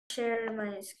Share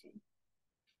my screen.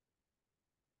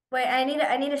 Wait, I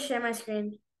need to share my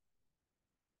screen.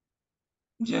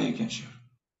 Yeah, you can share.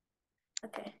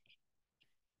 Okay.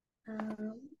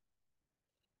 Um,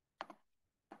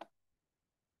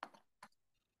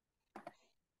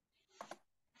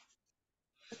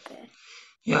 okay.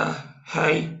 Yeah,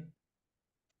 hi.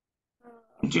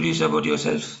 Introduce about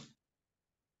yourself.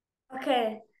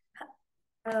 Okay.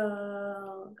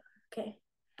 Okay.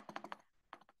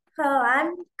 Hello,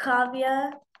 I'm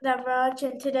Kavya Devraj,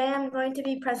 and today I'm going to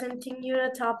be presenting you a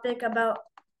topic about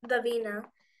the Veena.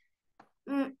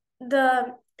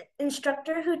 The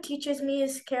instructor who teaches me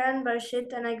is Karen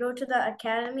Barshit, and I go to the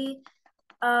Academy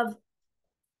of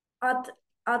At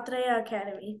Atreya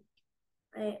Academy.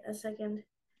 Wait a second.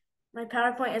 My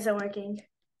PowerPoint isn't working.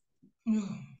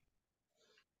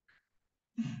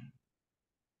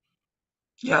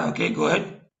 Yeah, okay, go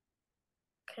ahead.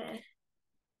 Okay.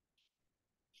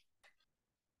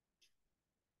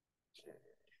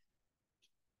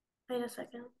 Wait a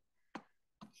second.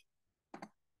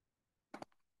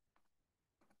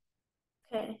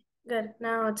 Okay, good.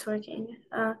 Now it's working.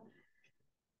 Okay,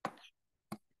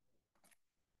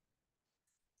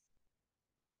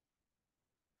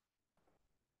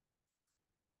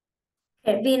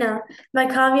 Veena by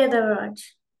Kavya Devraj.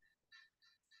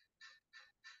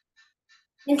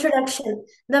 Introduction.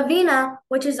 The Veena,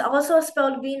 which is also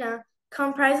spelled Veena,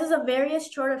 comprises of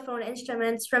various shorter-phone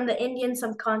instruments from the Indian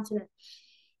subcontinent.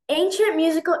 Ancient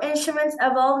musical instruments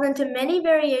evolved into many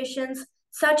variations,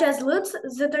 such as lutes,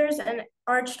 zithers, and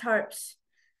arched harps.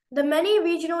 The many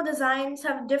regional designs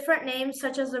have different names,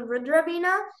 such as the Rudra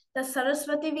Veena, the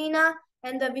Saraswati Veena,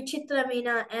 and the Vichitra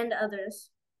Veena, and others.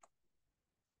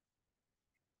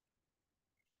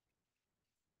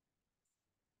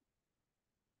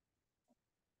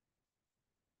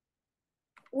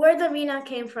 Where the Veena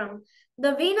came from.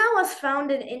 The Veena was found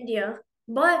in India,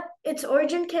 but its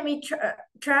origin can be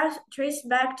traced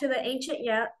back to the ancient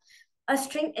yat, a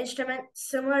string instrument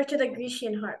similar to the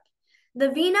Grecian harp. The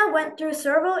Veena went through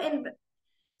several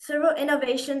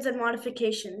innovations and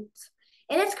modifications.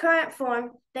 In its current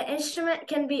form, the instrument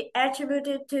can be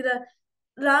attributed to the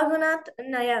Raghunath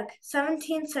Nayak,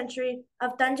 17th century,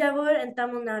 of Tanjavur and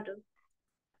Tamil Nadu.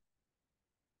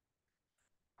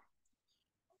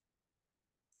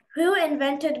 Who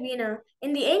invented Veena?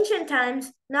 In the ancient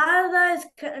times, Narada is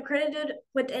credited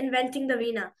with inventing the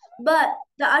Veena, but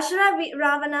the Ashura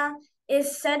Ravana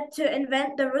is said to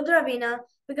invent the Rudra Veena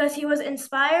because he was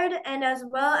inspired, and as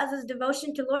well as his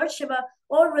devotion to Lord Shiva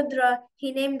or Rudra,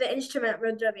 he named the instrument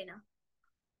Rudra Veena.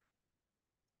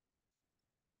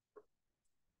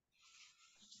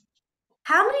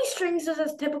 How many strings does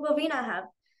a typical Veena have?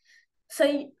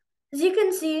 So, as you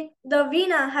can see, the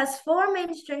Veena has four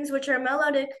main strings, which are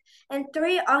melodic, and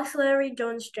three auxiliary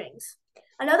drone strings.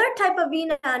 Another type of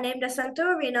Veena, named a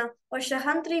Santur Veena or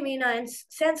Shahantri Veena in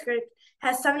Sanskrit,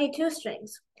 has 72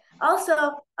 strings.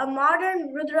 Also, a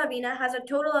modern Rudra Veena has a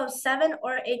total of 7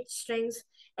 or 8 strings,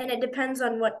 and it depends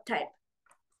on what type.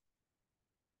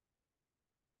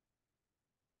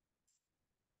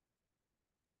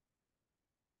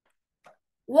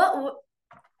 What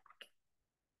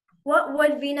what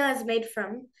wood Veena is made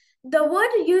from? The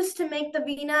wood used to make the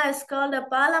Veena is called a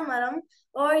palamaram,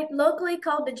 or locally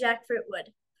called the jackfruit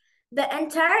wood. The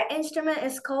entire instrument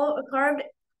is carved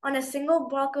on a single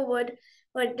block of wood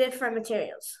with different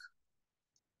materials.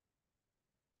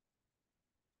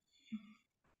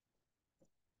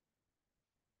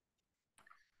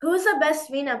 Who's the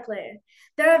best Veena player?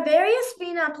 There are various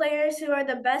Veena players who are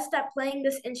the best at playing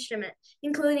this instrument,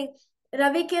 including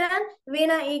Ravi Kiran,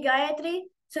 Veena E. Gayatri,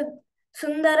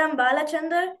 Sundaram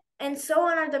Balachandar, and so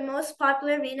on are the most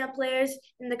popular Veena players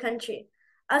in the country.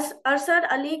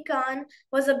 Arsad Ali Khan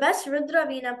was the best Rudra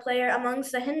Veena player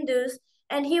amongst the Hindus,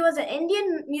 and he was an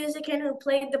Indian musician who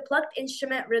played the plucked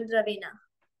instrument Rudra Veena.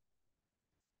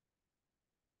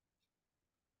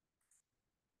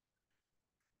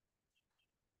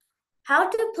 How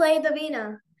to play the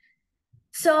Veena?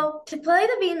 So, to play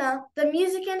the Veena, the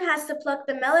musician has to pluck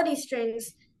the melody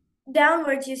strings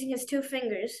downwards using his two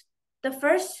fingers, the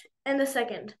first and the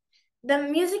second. The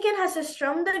musician has to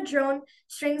strum the drone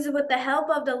strings with the help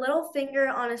of the little finger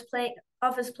on his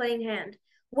playing hand.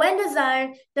 When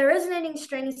desired, the resonating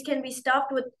strings can be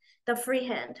stopped with the free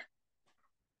hand.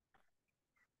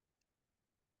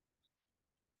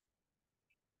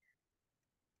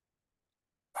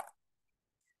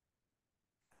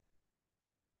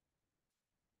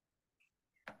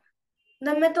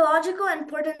 The mythological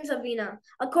importance of Veena.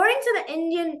 According to the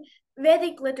Indian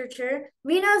Vedic literature,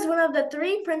 Veena is one of the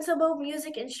three principal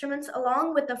music instruments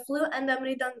along with the flute and the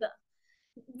mridanga.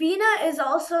 Veena is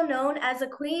also known as a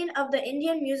queen of the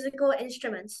Indian musical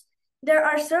instruments. There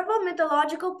are several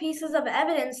mythological pieces of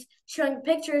evidence showing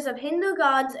pictures of Hindu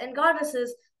gods and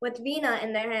goddesses with Veena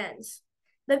in their hands.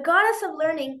 The goddess of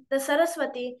learning, the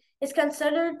Saraswati, is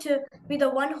considered to be the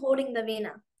one holding the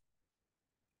Veena.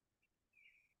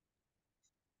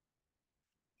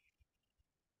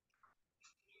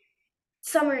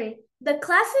 Summary. The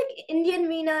classic Indian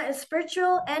Veena is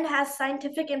spiritual and has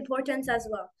scientific importance as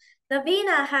well. The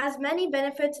Veena has many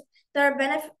benefits that are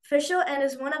beneficial and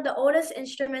is one of the oldest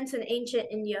instruments in ancient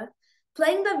India.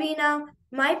 Playing the Veena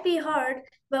might be hard,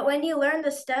 but when you learn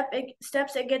the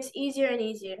steps, it gets easier and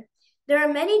easier. There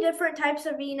are many different types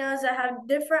of Veenas that have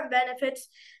different benefits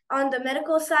on the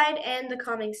medical side and the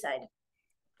calming side.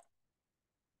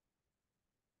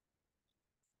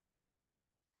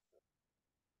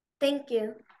 Thank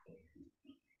you.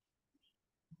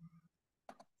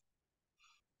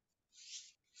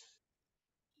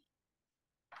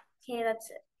 Okay, that's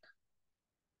it.